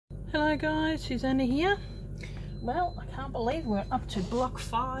Hello guys, Susanna here. Well, I can't believe we're up to block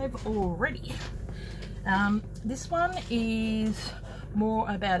 5 already. This one is more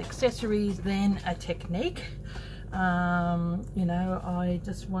about accessories than a technique. You know, I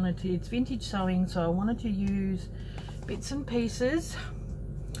just wanted to, it's vintage sewing, so I wanted to use bits and pieces,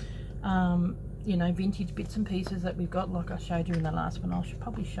 you know, vintage bits and pieces that we've got, like I showed you in the last one. I should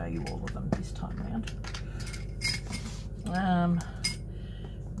probably show you all of them this time around.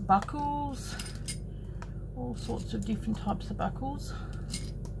 Buckles, all sorts of different types of buckles.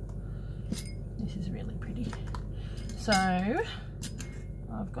 This is really pretty. So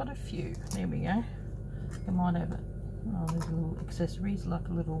I've got a few. There we go. I might have it. Oh, there's little accessories, like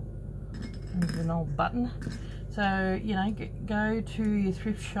a little, there's an old button. So, you know, go to your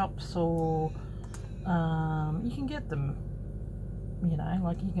thrift shops, or you can get them, you know,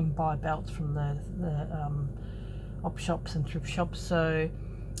 like you can buy belts from the op shops and thrift shops. So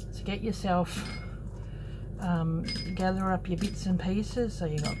get yourself, gather up your bits and pieces. So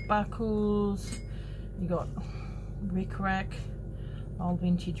you got buckles, you got rick-rack, old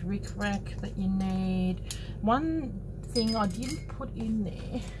vintage rick-rack that you need. One thing I didn't put in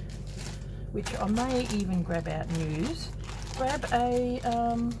there, which I may even grab out and use, grab a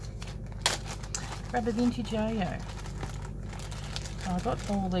vintage yo-yo. I got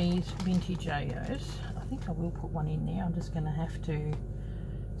all these vintage yo-yos. I think I will put one in there. I'm just going to have to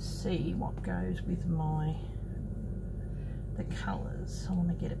see what goes with the colours. I want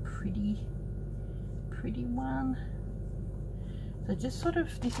to get a pretty one. So just sort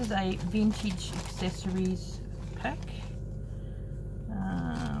of, this is a vintage accessories pack.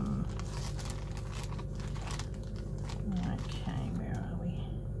 Okay, where are we?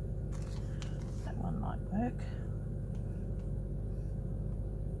 That one might work.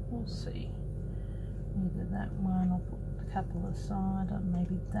 We'll see. Either that one, I'll put a couple aside, or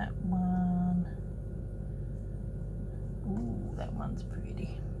maybe that one. Ooh, that one's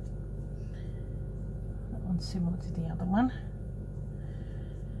pretty. That one's similar to the other one.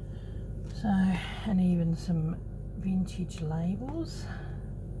 So, and even some vintage labels,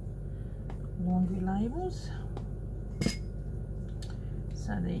 laundry labels.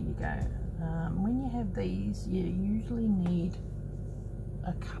 So there you go. When you have these, you usually need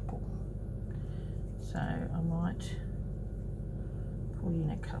a couple. So I might put in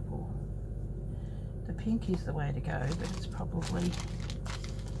a couple. The pink is the way to go, but it's probably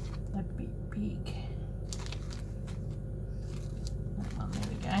a bit big. That one, there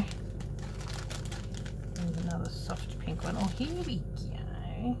we go. There's another soft pink one. Oh, here we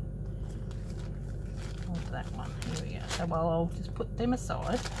go. Oh, that one. Here we go. So, well, I'll just put them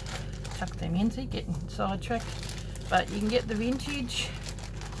aside, chuck them in, so you're getting sidetracked. But you can get the vintage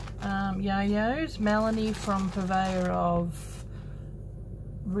yo-yos. Melanie from Purveyor of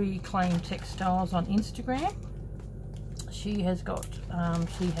Reclaimed Textiles on Instagram. She has got,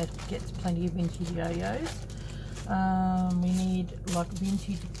 gets plenty of vintage yo-yos. We need like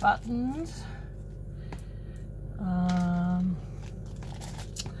vintage buttons.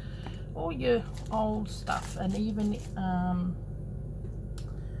 All your old stuff, and even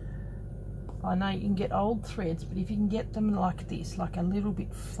I know you can get old threads, but if you can get them like this, like a little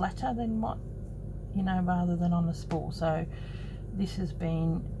bit flatter than what, you know, rather than on a spool. So this has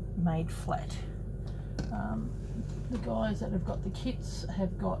been made flat. The guys that have got the kits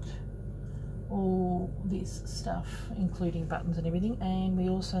have got all this stuff, including buttons and everything. And we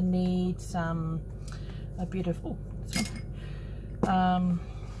also need a bit of, oh, this one,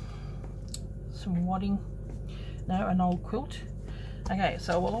 some wadding, no, an old quilt. Okay,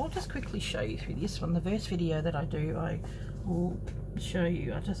 so well, I'll just quickly show you through this one. The first video that I do, I will show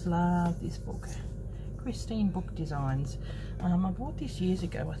you. I just love this book, Christine Book Designs. I bought this years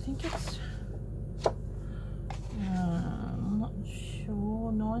ago. I think it's, I'm not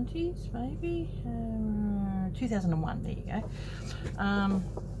sure, 90s maybe, 2001, there you go.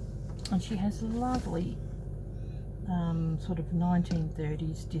 And she has lovely sort of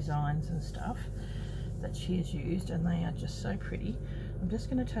 1930s designs and stuff that she has used, and they are just so pretty. I'm just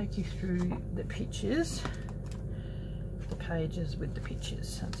going to take you through the pictures, the pages with the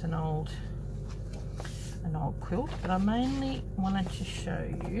pictures. It's an old quilt, but I mainly wanted to show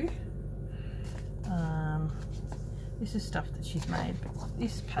you, this is stuff that she's made. But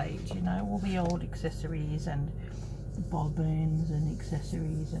this page, you know, all the old accessories and bobbins and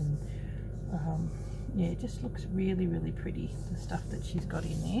accessories, and yeah, it just looks really pretty, the stuff that she's got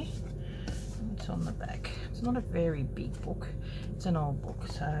in there. It's on the back. It's not a very big book, it's an old book,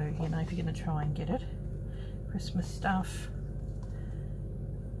 so you know, if you're going to try and get it, Christmas stuff,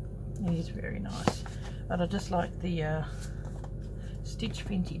 it is very nice. But I just like the stitch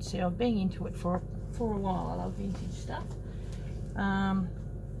vintage. So I've been into it for a while. I love vintage stuff. Well,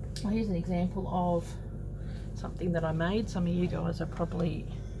 here's an example of something that I made. Some of you guys are probably,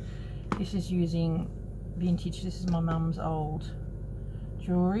 this is using vintage. This is my mum's old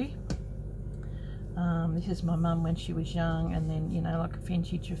jewellery. This is my mum when she was young, and then, you know, like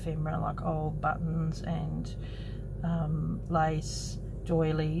vintage ephemera, like old buttons and lace,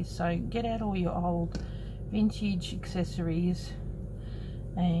 doilies. So get out all your old vintage accessories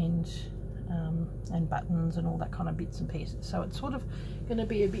and buttons and all that kind of bits and pieces. So it's sort of going to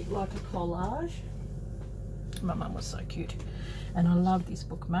be a bit like a collage. My mum was so cute, and I love this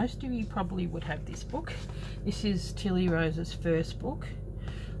book. Most of you probably would have this book. This is Tilly Rose's first book.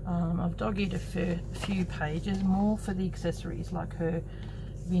 I've dog-eared a few pages more for the accessories, like her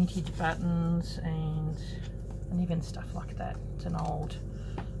vintage buttons and even stuff like that. It's an old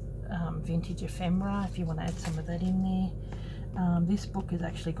vintage ephemera if you want to add some of that in there. This book has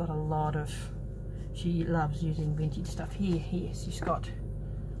actually got a lot of, she loves using vintage stuff. Here she's got,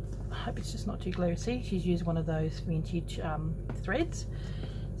 I hope it's just not too glary. See, she's used one of those vintage threads.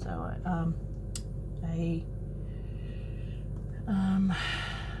 So a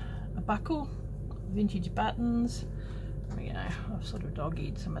buckle, vintage buttons. You know, I've sort of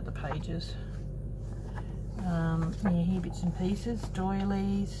dog-eared some of the pages. Yeah, here bits and pieces,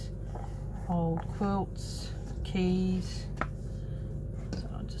 doilies, old quilts, keys. So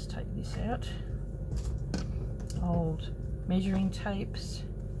I'll just take this out. Old measuring tapes.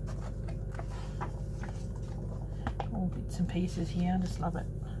 All bits and pieces here, I just love it.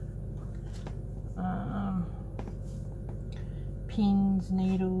 Pins,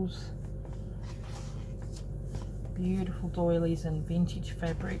 needles, beautiful doilies and vintage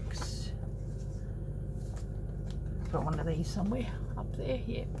fabrics. Got one of these somewhere up there.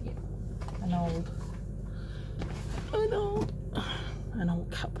 Yeah. An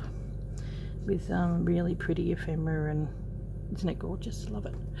old cup with really pretty ephemera, and isn't it gorgeous? Love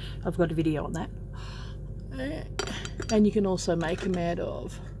it. I've got a video on that. And you can also make them out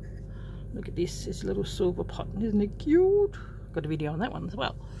of, look at this little silver pot, isn't it cute? Got a video on that one as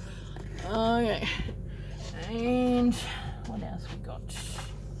well. Okay, and what else we got?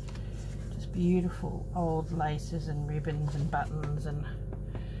 Just beautiful old laces and ribbons and buttons, and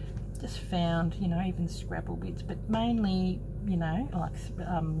just found, you know, even scrabble bits, but mainly, you know, like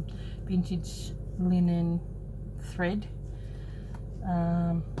vintage linen thread.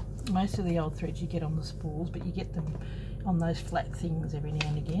 Most of the old threads you get on the spools, but you get them on those flat things every now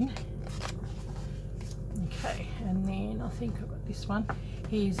and again. Okay, and then I think I've got this one.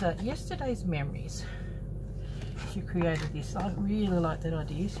 Here's Yesterday's Memories. She created this. I really like that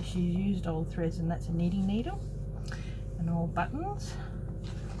idea. So she used old threads, and that's a knitting needle, and old buttons,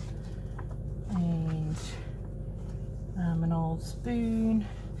 and an old spoon.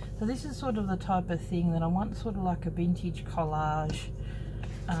 So this is sort of the type of thing that I want, sort of like a vintage collage,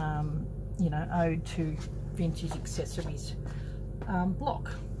 you know, ode to vintage accessories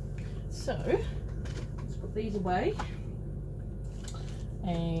block. So let's put these away,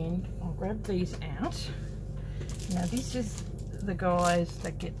 and I'll grab these out. Now this is the guys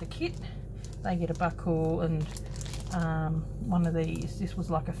that get the kit. They get a buckle and one of these. This was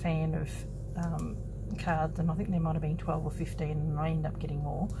like a fan of cards, and I think there might have been 12 or 15, and I ended up getting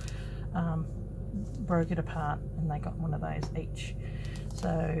more. Broke it apart, and they got one of those each.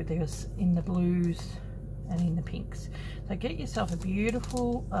 So there's in the blues and in the pinks. So get yourself a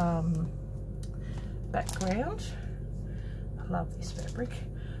beautiful background. I love this fabric.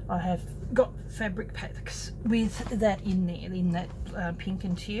 I have got fabric packs with that in there, in that pink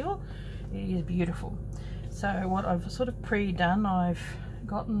and teal. It is beautiful. So what I've sort of pre-done, I've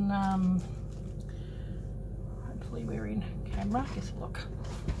gotten, hopefully we're in camera, guess look.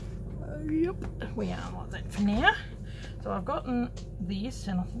 Yep, we are like that for now. So I've gotten this,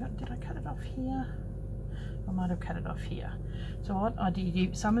 and I think, did I cut it off here? I might have cut it off here. So what I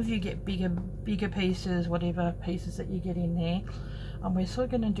did, some of you get bigger pieces, whatever pieces that you get in there. And we're sort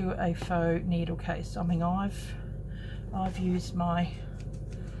of going to do a faux needle case. I mean, I've used my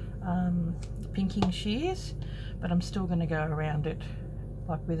pinking shears, but I'm still going to go around it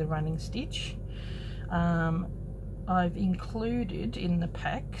like with a running stitch. I've included in the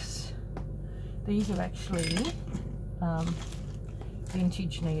packs, these are actually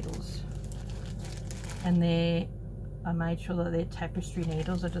vintage needles, and I made sure that they're tapestry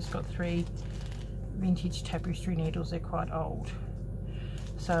needles. I just got 3 vintage tapestry needles. They're quite old.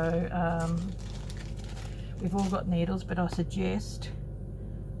 So we've all got needles, but I suggest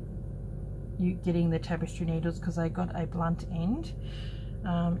you getting the tapestry needles because they got a blunt end.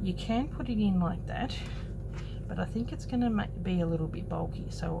 You can put it in like that, but I think it's going to be a little bit bulky,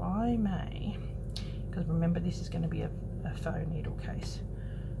 so I may, because remember this is going to be a faux needle case,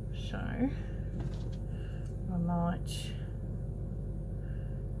 so I might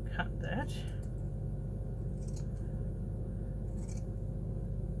cut that.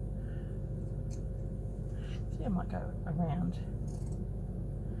 See, I might go around,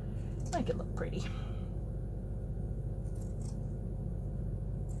 make it look pretty.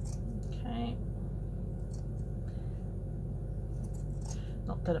 Okay.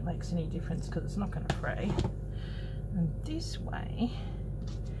 Not that it makes any difference because it's not going to fray. And this way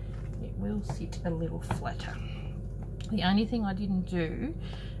it will sit a little flatter. The only thing I didn't do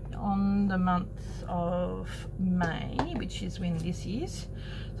on the month of May, which is when this is,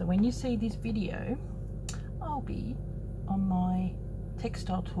 so when you see this video, I'll be on my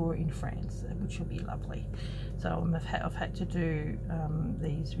textile tour in France, which will be lovely. So I've had to do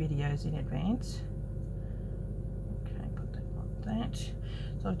these videos in advance. Okay, put that like that.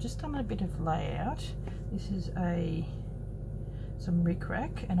 So I've just done a bit of layout. This is some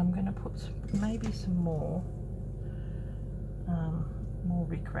rickrack, and I'm going to put maybe some more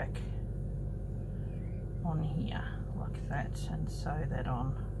rickrack on here like that, and sew that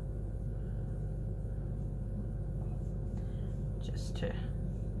on just to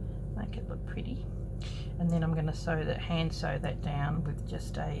make it look pretty. And then I'm going to hand sew that down with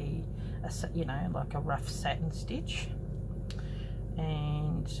just a you know, like a rough satin stitch,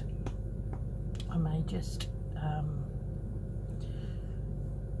 and I may just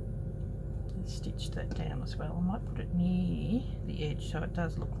stitch that down as well. I might put it near the edge so it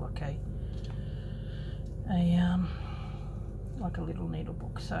does look like a little needle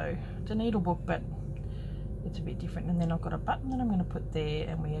book. So it's a needle book, but it's a bit different. And then I've got a button that I'm going to put there,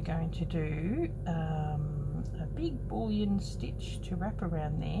 and we are going to do a big bullion stitch to wrap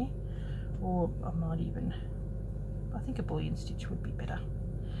around there, or I think a bullion stitch would be better,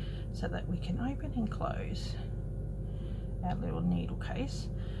 so that we can open and close our little needle case.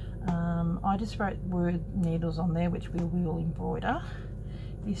 I just wrote word needles on there, which we will embroider.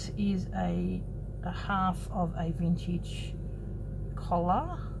 This is a half of a vintage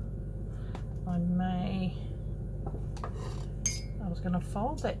collar. I was going to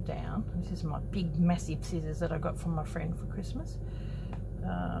fold that down. This is my big massive scissors that I got from my friend for Christmas.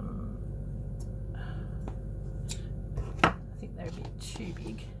 I think they're a bit too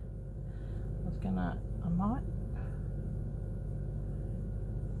big.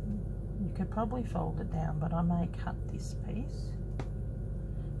 You could probably fold it down, but I may cut this piece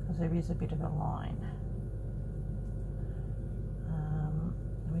because there is a bit of a line. And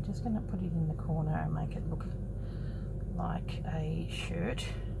we're just going to put it in the corner and make it look like a shirt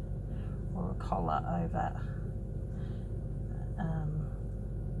or a collar over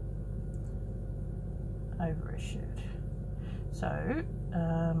a shirt. So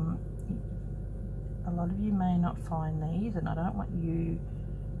a lot of you may not find these, and I don't want you.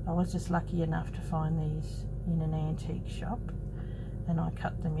 I was just lucky enough to find these in an antique shop, and I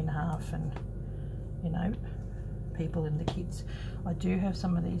cut them in half, and you know, people and the kids. I do have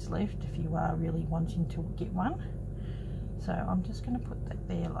some of these left if you are really wanting to get one. So I'm just going to put that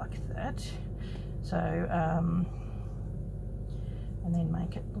there like that. So and then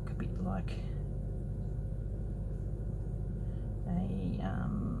make it look a bit like a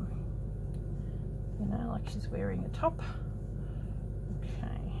you know, like she's wearing a top.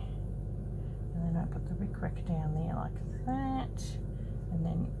 Okay, and then I put the rickrack down there like that, and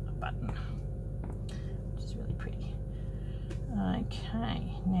then a button, which is really pretty.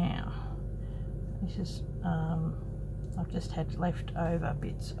 Okay, now this is I've just had leftover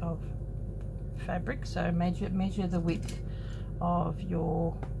bits of fabric, so measure the width of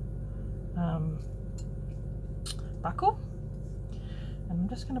your buckle, and I'm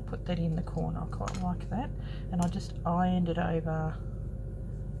just going to put that in the corner quite like that, and I just ironed it over,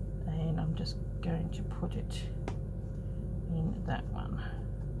 and I'm just going to put it in that one.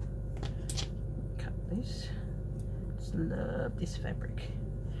 Cut this. Just love this fabric.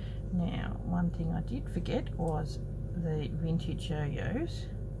 Now, one thing I did forget was the vintage yo-yos.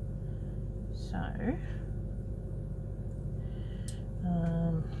 So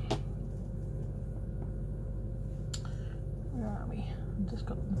where are we? I've just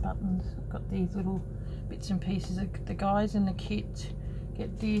got the buttons. I've got these little bits and pieces. The guys in the kit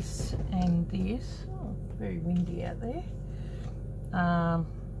get this and this. Oh, it's very windy out there.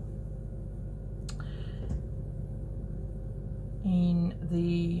 In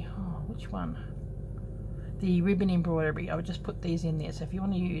the which one? The ribbon embroidery. I would just put these in there. So if you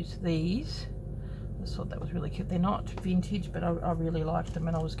want to use these, I just thought that was really cute. They're not vintage, but I really liked them,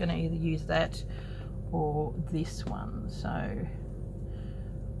 and I was going to either use that or this one. So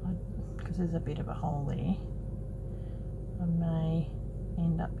because there's a bit of a hole there, I may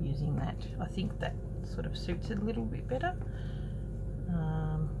end up using that. I think that sort of suits it a little bit better.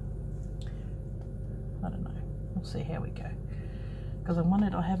 I don't know, we'll see how we go, because I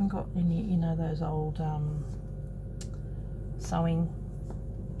haven't got any, you know, those old sewing,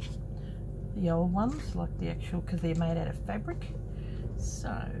 the old ones, like the actual, because they're made out of fabric. So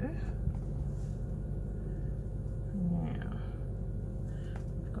now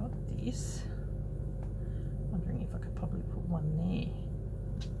I've got this, wondering if I could probably put one there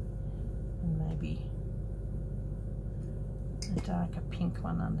and maybe a darker pink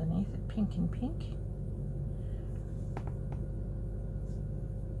one underneath it, pink and pink.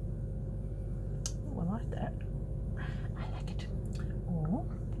 Oh, I like that. I like it. Or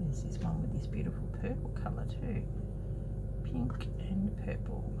there's this one with this beautiful purple colour too. Pink and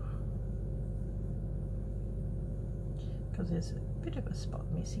purple. Because there's a bit of a spot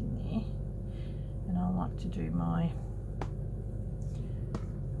missing there. And I like to do my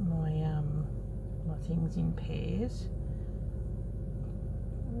things in pairs.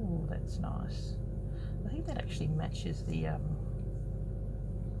 Oh, that's nice. I think that actually matches the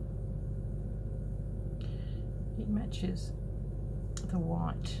it matches the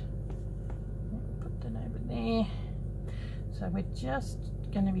white. Put that over there. So we're just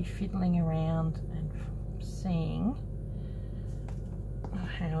going to be fiddling around and seeing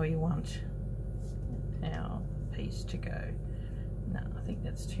how we want our piece to go. No, I think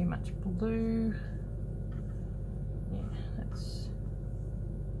that's too much blue. Yeah, that's,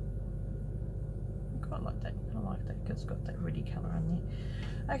 I quite like that. I like that because it's got that reddy colour on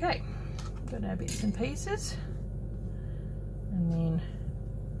there. Okay, got our bits and pieces, and then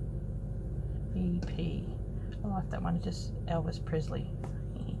EP. I like that one, just Elvis Presley.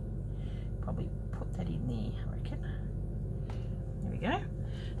 Probably put that in there, I reckon. There we go.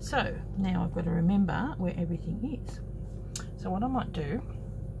 So now I've got to remember where everything is. So what I might do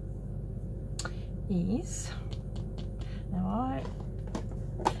is, now I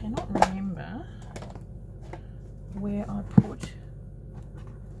cannot remember where I put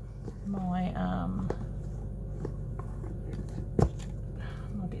my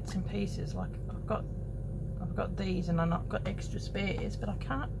my bits and pieces. Like I've got these and I've got extra spares, but I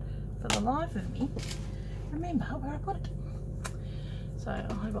can't for the life of me remember where I put it. So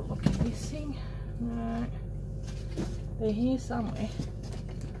I'll have a look at this thing. No, they're here somewhere.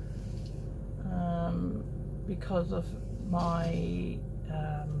 Because of my you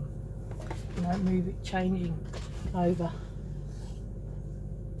know, changing over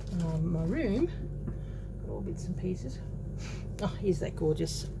my room. Got all bits and pieces. Oh, here's that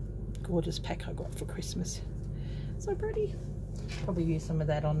gorgeous pack I got for Christmas. So pretty. Probably use some of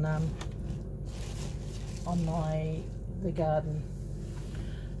that on the garden.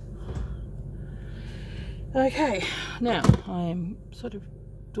 Okay, now I'm sort of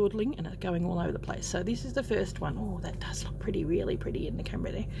dawdling and it's going all over the place. So this is the first one. Oh, that does look pretty, really pretty in the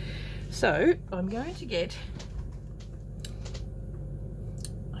camera there. So I'm going to get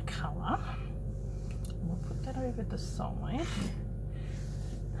a colour. We'll put that over the side.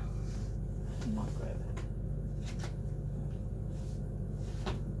 I might grab it.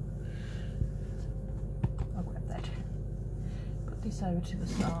 I'll grab that. Put this over to the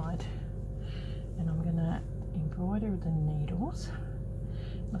side, and I'm going to embroider the needles.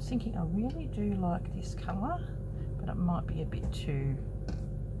 I was thinking I really do like this colour, but it might be a bit too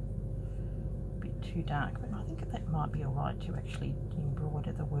dark. But I think that might be alright to actually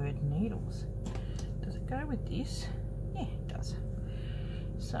embroider the word needles. Does it go with this? Yeah, it does.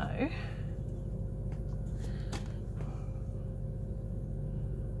 So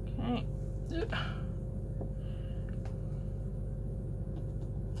okay.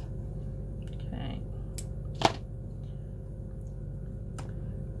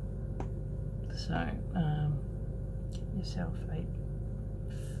 So get yourself a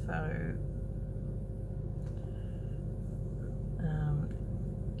faux,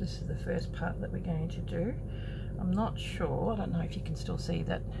 this is the first part that we're going to do. I'm not sure, I don't know if you can still see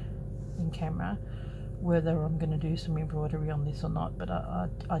that in camera, whether I'm going to do some embroidery on this or not, but I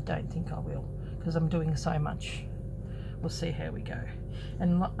don't think I will, because I'm doing so much. We'll see how we go.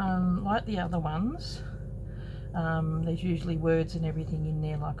 And like the other ones, there's usually words and everything in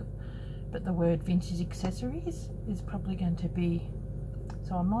there, like, but the word vintage accessories is probably going to be,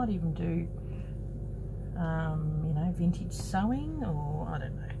 so I might even do you know, vintage sewing, or I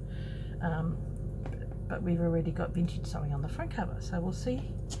don't know, but we've already got vintage sewing on the front cover, so we'll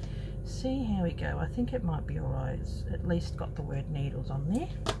see how we go. I think it might be alright. It's at least got the word needles on there.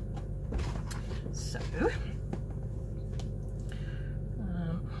 So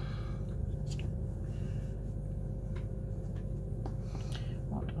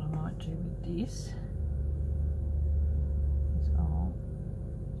what I might do with this is I'll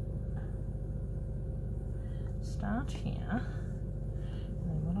start here, and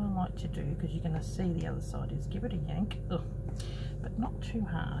then what I like to do, because you're going to see the other side, is give it a yank. Ugh. But not too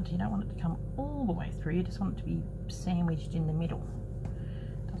hard. You don't want it to come all the way through, you just want it to be sandwiched in the middle.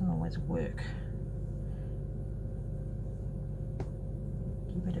 Doesn't always work.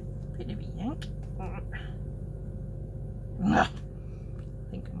 Give it a bit of a yank. I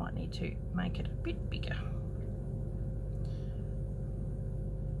think I might need to make it a bit bigger,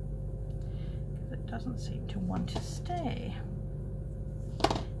 because it doesn't seem to want to stay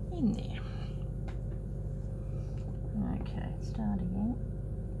in there. Okay, start again.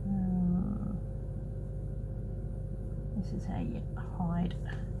 This is how you hide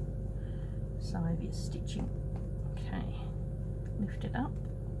some of your stitching. Okay, lift it up.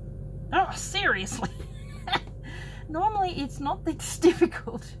 Oh, seriously! Normally it's not this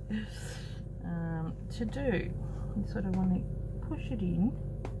difficult to do. You sort of want to push it in.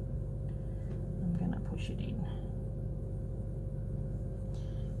 I'm going to push it in.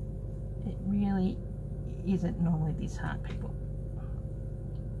 It really isn't normally this hard, people.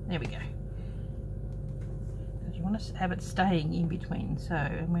 There we go. Because you want to have it staying in between. So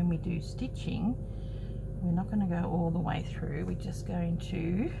when we do stitching, we're not going to go all the way through. We're just going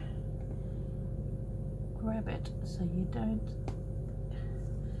to grab it so you don't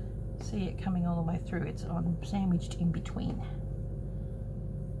see it coming all the way through. It's on sandwiched in between.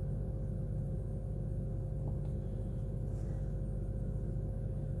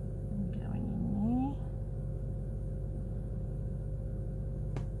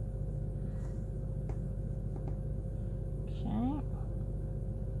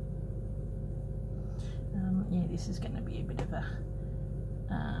 Yeah, this is going to be a bit of a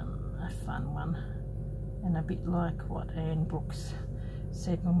fun one, and a bit like what Anne Brooks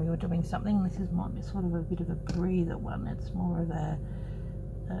said when we were doing something. This might be sort of a bit of a breather one. It's more of a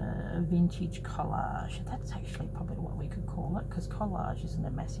vintage collage. That's actually probably what we could call it, because collage isn't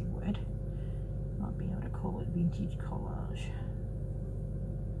a massive word. Might be able to call it vintage collage.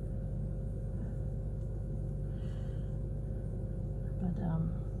 But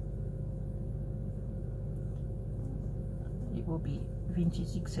it will be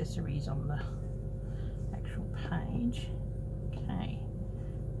vintage accessories on the actual page. Okay,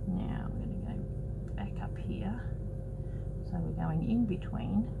 now I'm going to go back up here, so we're going in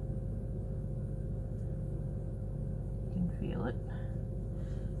between. You can feel it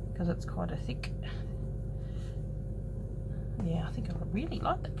because it's quite a thick. Yeah, I think I really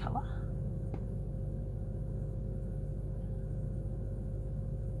like that colour.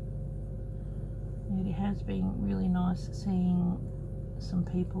 It has been really nice seeing some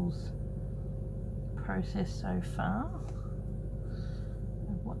people's process so far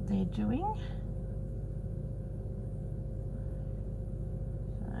of what they're doing.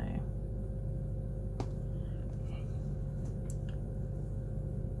 So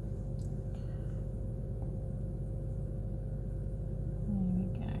there we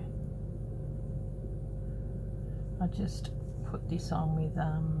go. I just put this on with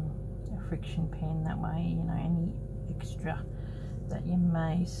a friction pen, that way, you know, any extra that you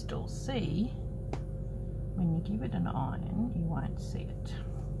may still see when you give it an iron, you won't see it.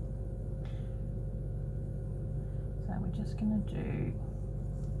 So we're just going to do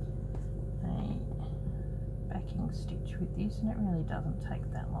a backing stitch with this, and it really doesn't take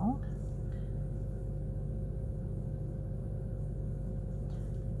that long.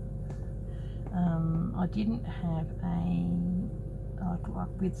 I didn't have like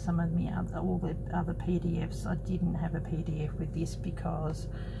with some of all the other PDFs, I didn't have a PDF with this because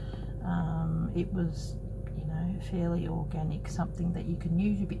it was, you know, fairly organic, something that you can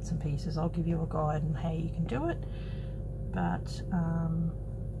use your bits and pieces. I'll give you a guide on how you can do it, but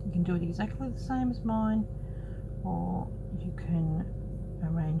you can do it exactly the same as mine, or you can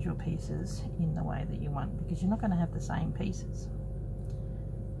arrange your pieces in the way that you want, because you're not going to have the same pieces.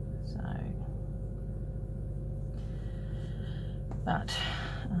 So but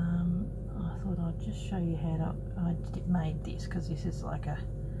I thought I'd just show you how I made this, because this is like a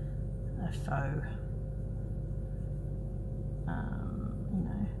faux, you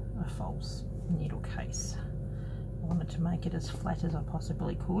know, a false needle case. I wanted to make it as flat as I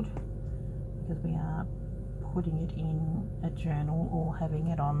possibly could, because we are putting it in a journal or having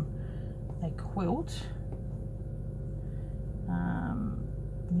it on a quilt.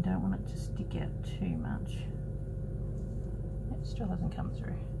 You don't want it to stick out too much. It still hasn't come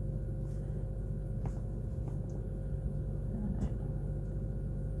through.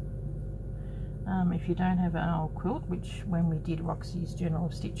 If you don't have an old quilt, which when we did Roxy's Journal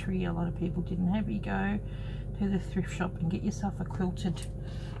of Stitchery, a lot of people didn't have, you go to the thrift shop and get yourself a quilted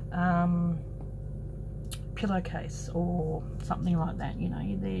pillowcase or something like that. You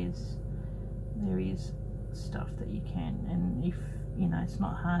know, there is stuff that you can, and if you know, it's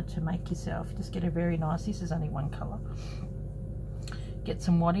not hard to make yourself. Just get a very nice, this is only one colour, get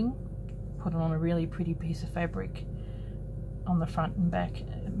some wadding, put it on a really pretty piece of fabric on the front and back,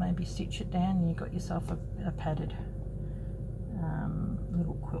 maybe stitch it down, and you've got yourself a padded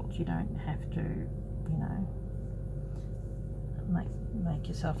little quilt. You don't have to, you know, make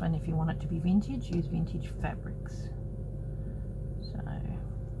yourself, and if you want it to be vintage, use vintage fabrics. So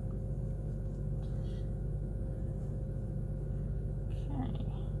okay,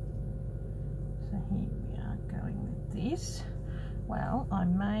 so here we are going with this. Well,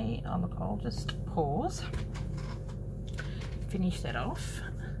 I'll just pause, finish that off,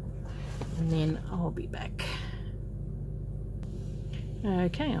 and then I'll be back.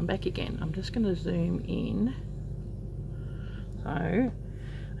 Okay, I'm back again. I'm just going to zoom in. So I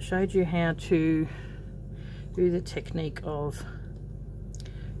showed you how to do the technique of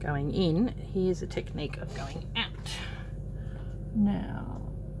going in. Here's the technique of going out. Now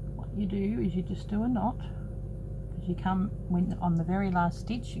what you do is you just do a knot, because you come, when on the very last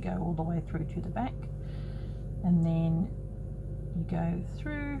stitch, you go all the way through to the back, and then you go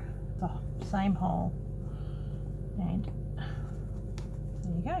through the same hole, and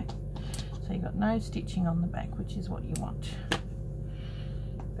there you go. So you've got no stitching on the back, which is what you want,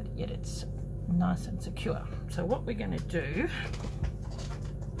 but yet it's nice and secure. So what we're going to do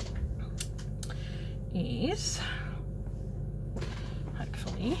is,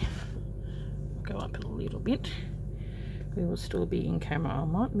 hopefully go up a little bit, we will still be in camera. I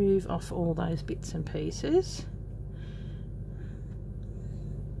might move off all those bits and pieces.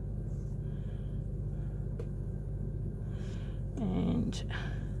 And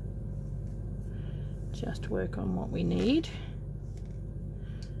just work on what we need.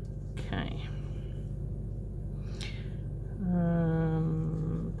 Okay.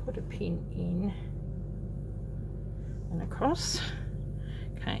 Put a pin in and across.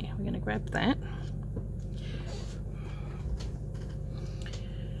 Okay, we're going to grab that.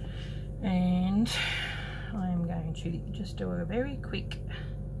 And I'm going to just do a very quick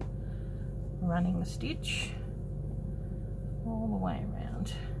running stitch all the way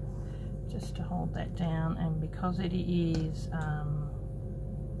around, just to hold that down. And because it is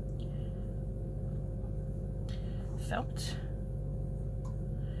felt,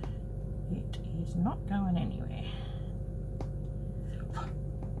 it is not going anywhere.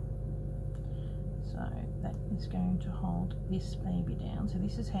 So that is going to hold this baby down. So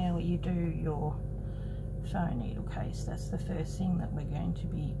this is how you do your faux needle case. That's the first thing that we're going to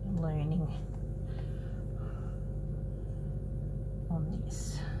be learning on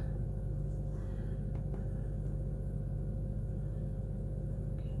this.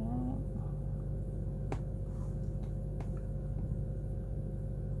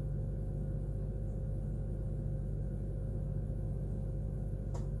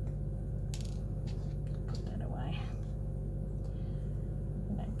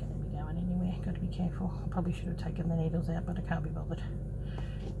 Careful. I probably should have taken the needles out, but I can't be bothered.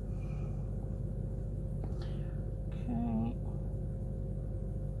 Okay.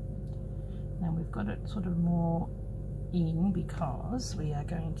 Now we've got it sort of more in, because we are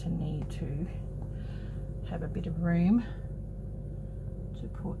going to need to have a bit of room to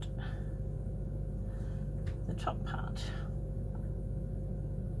put the top part.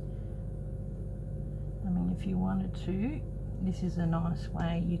 I mean, if you wanted to, this is a nice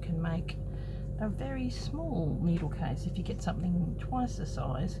way you can make a very small needle case. If you get something twice the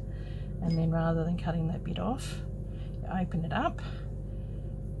size, and then rather than cutting that bit off, you open it up,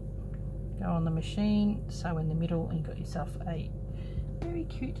 go on the machine, sew in the middle, and you've got yourself a very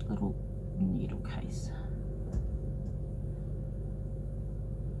cute little needle case.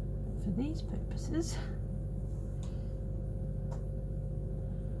 For these purposes,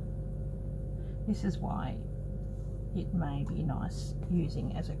 this is why it may be nice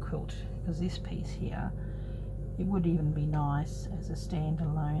using as a quilt, because this piece here, it would even be nice as a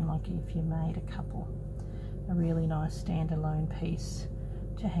standalone, like if you made a really nice standalone piece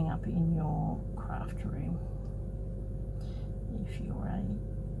to hang up in your craft room. If you're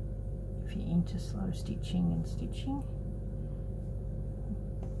into slow stitching and stitching,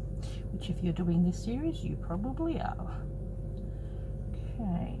 which if you're doing this series, you probably are.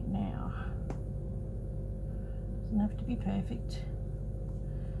 Okay, now, doesn't have to be perfect,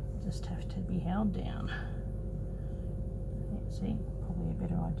 just have to be held down. Let's see, probably a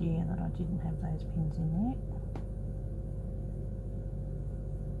better idea that I didn't have those pins in there.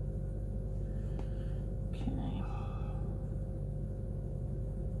 Okay.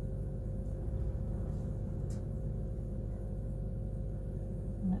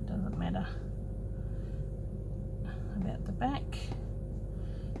 And it doesn't matter about the back,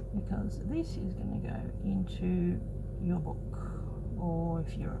 because this is going to go into your book, or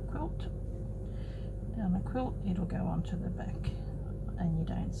if you're a quilt, on a quilt it'll go onto the back and you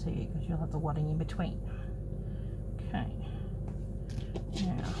don't see it because you'll have the wadding in between. Okay,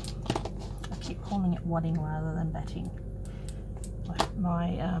 now I keep calling it wadding rather than batting.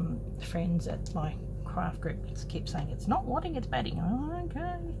 My friends at my craft group keep saying it's not wadding, it's batting. Oh,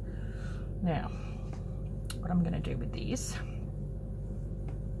 okay. Now what I'm going to do with this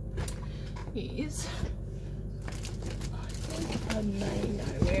is, I think I may know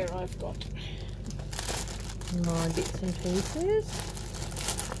where I've got my bits and pieces.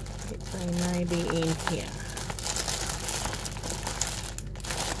 They may be in here.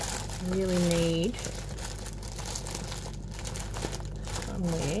 I really need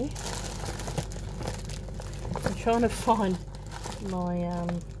somewhere. I'm trying to find my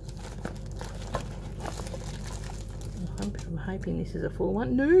I'm hoping this is a full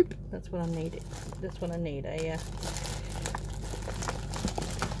one. Nope, that's what I need. That's what I need.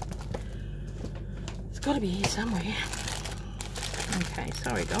 It's got to be here somewhere. Okay,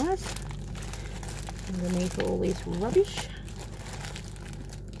 sorry guys. Underneath all this rubbish,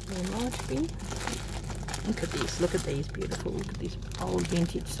 there might be. Look at this. Look at these beautiful. Look at this old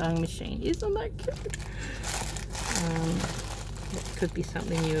vintage sewing machine. Isn't that cute? That could be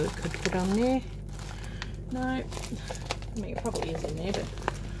something you could put on there. No, I mean it probably is in there, but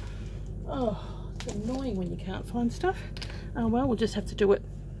oh, it's annoying when you can't find stuff. Oh well, we'll just have to do it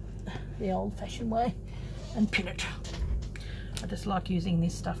the old-fashioned way and pin it. I just like using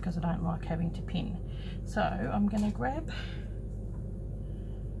this stuff because I don't like having to pin. So I'm going to grab,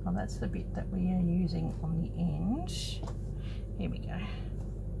 oh, that's the bit that we are using on the end. Here we go.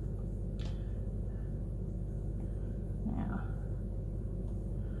 Now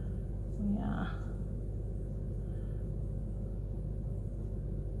we are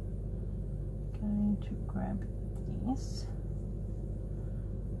going to grab this.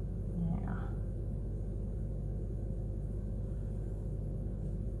 Now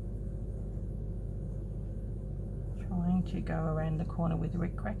trying to go around the corner with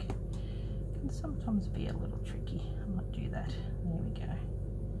rickrack can sometimes be a little tricky. I might do that. There we go.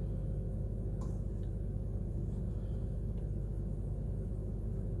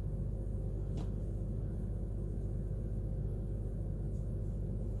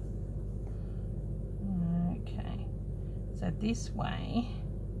 Okay, so this way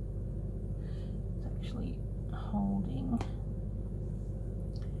it's actually holding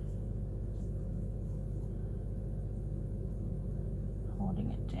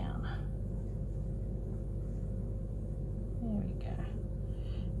it down. There we go.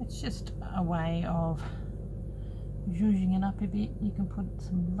 It's just a way of zhuzhing it up a bit. You can put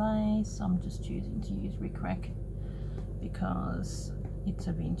some lace. I'm just choosing to use rickrack because it's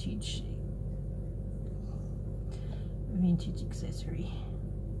a vintage accessory.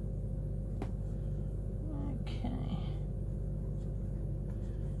 Okay,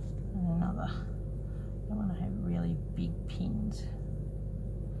 and another. I want to have really big pins.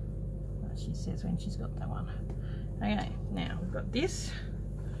 She says when she's got that one. Okay, now we've got this,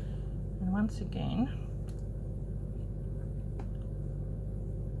 and once again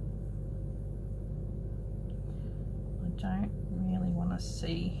I don't really want to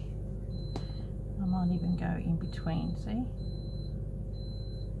see. I might even go in between, see?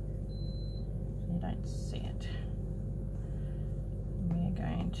 So you don't see it. We're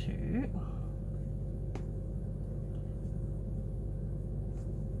going to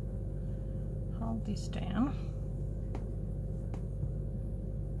hold this down.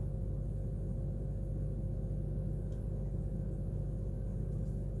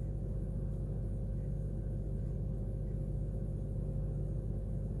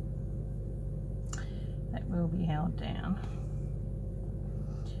 That will be held down.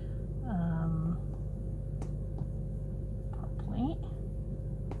 Properly.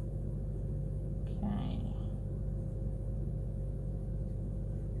 Okay.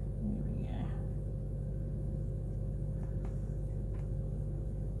 There we go.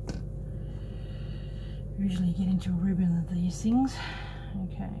 Usually get into a ribbon of these things.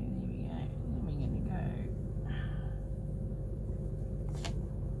 Okay, there we go. Then we're going to go.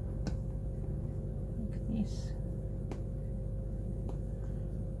 Look at this.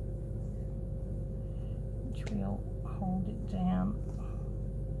 Which will hold it down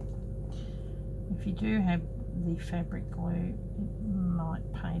If you do have the fabric glue, it might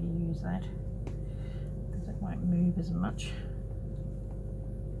pay to use that because it won't move as much.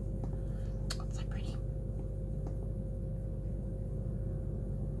 That's so pretty.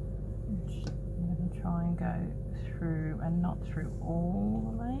 I'm going to try and go through and not through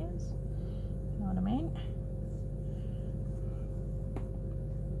all the layers. You know what I mean?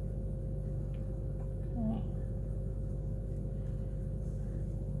 Okay.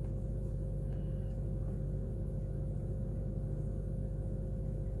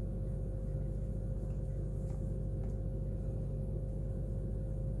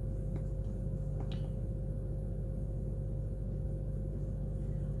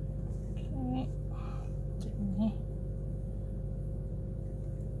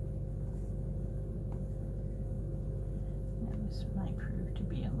 May prove to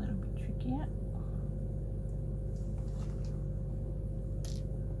be a little bit trickier.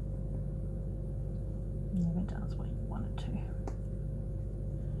 Never does what you want it to.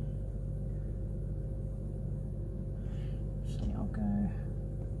 Actually, I'll go.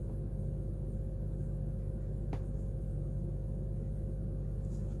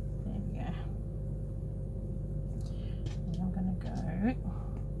 There we go. And I'm going to go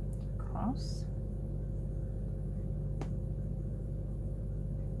across.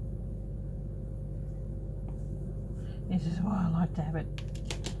 This is why I like to have it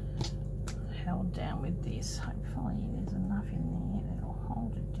held down with this. Hopefully there's enough in there that'll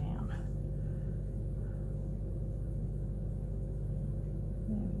hold it down.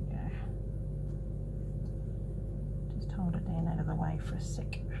 There we go. Just hold it down out of the way for a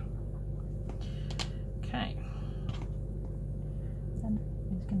sec. Okay. And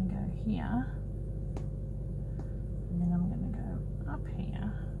it's going to go here. And then I'm going to go up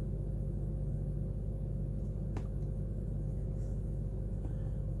here.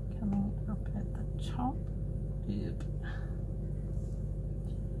 Coming up at the top, yep.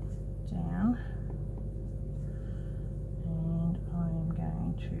 Down, and I'm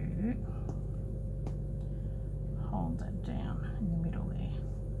going to hold that down in the middle there.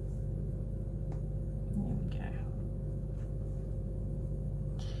 There we go.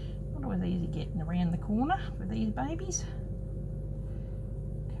 Not always easy getting around the corner with these babies.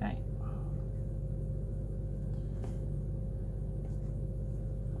 Okay.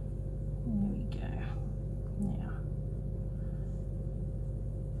 There we go. Now,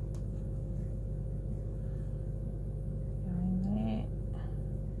 going there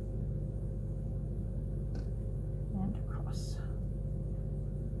and across.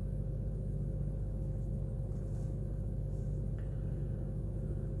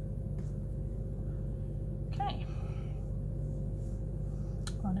 Okay.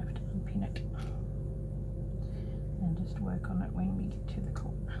 I'll have to unpin it and just work on it when we get to the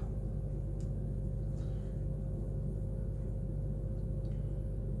corner.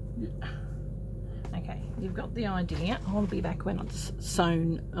 Okay, you've got the idea. I'll be back when it's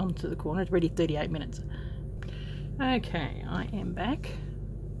sewn onto the corner. It's already 38 minutes. Okay, I am back.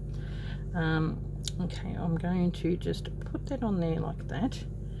 Okay, I'm going to just put that on there like that.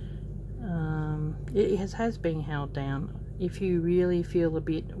 It has been held down. If you really feel a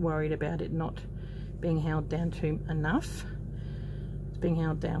bit worried about it not being held down to enough, it's being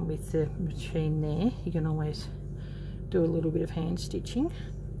held down with the machine there. You can always do a little bit of hand stitching.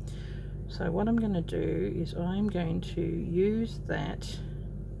 So what I'm going to do is I'm going to use that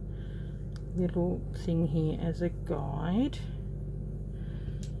little thing here as a guide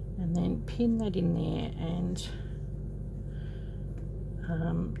and then pin that in there, and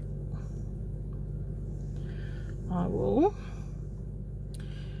I will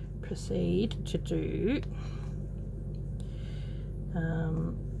proceed to do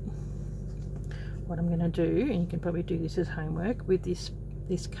what I'm going to do, and you can probably do this as homework with this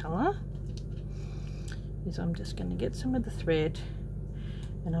colour, is I'm just going to get some of the thread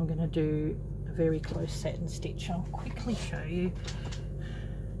and I'm going to do a very close satin stitch. I'll quickly show you,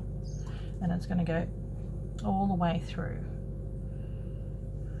 and it's going to go all the way through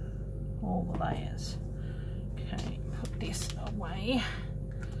all the layers. Okay, put this away.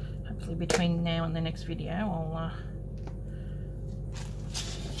 Hopefully between now and the next video I'll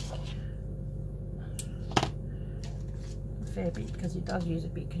a fair bit, because it does use a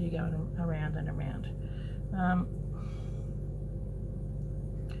bit because you're going around and around.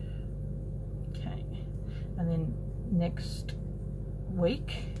 Okay, and then next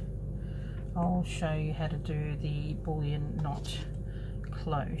week I'll show you how to do the bullion knot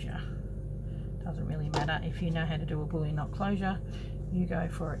closure. Doesn't really matter if you know how to do a bullion knot closure, you go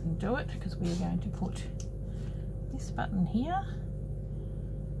for it and do it, because we're going to put this button here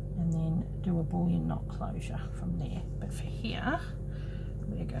and then do a bullion knot closure from there. But for here,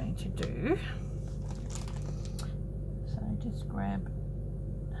 we're going to do, so just grab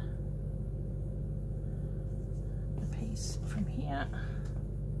the piece from here,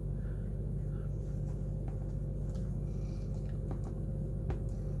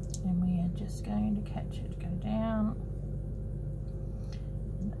 and we are just going to catch it, go down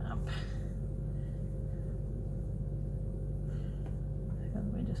and up.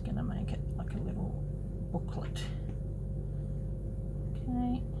 And we're just going to make it like a little booklet.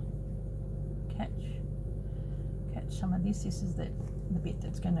 Okay, catch some of this. This is the bit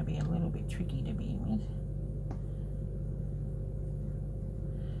that's going to be a little bit tricky to begin with.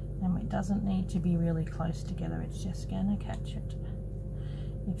 And it doesn't need to be really close together, it's just going to catch it.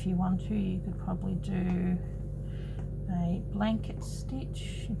 If you want to, you could probably do a blanket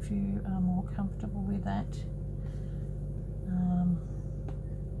stitch if you are more comfortable with that. I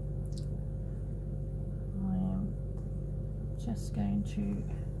am just going to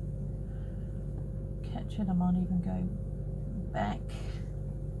catch it. I might even go back.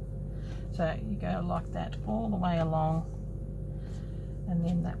 So you go like that all the way along, and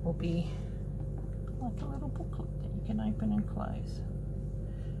then that will be like a little booklet that you can open and close.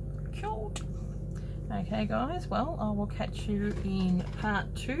 Cute. Okay guys, well, I will catch you in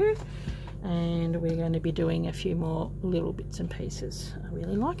part 2, and we're going to be doing a few more little bits and pieces. I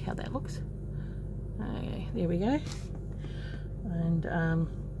really like how that looks. Okay, there we go. And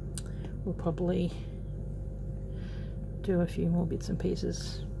we'll probably do a few more bits and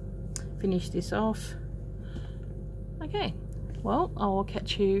pieces, finish this off. Okay, well, I will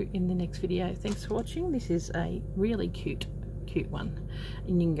catch you in the next video. Thanks for watching. This is a really cute one,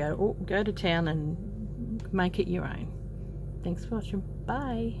 and you can go to town and make it your own. Thanks for watching.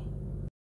 Bye.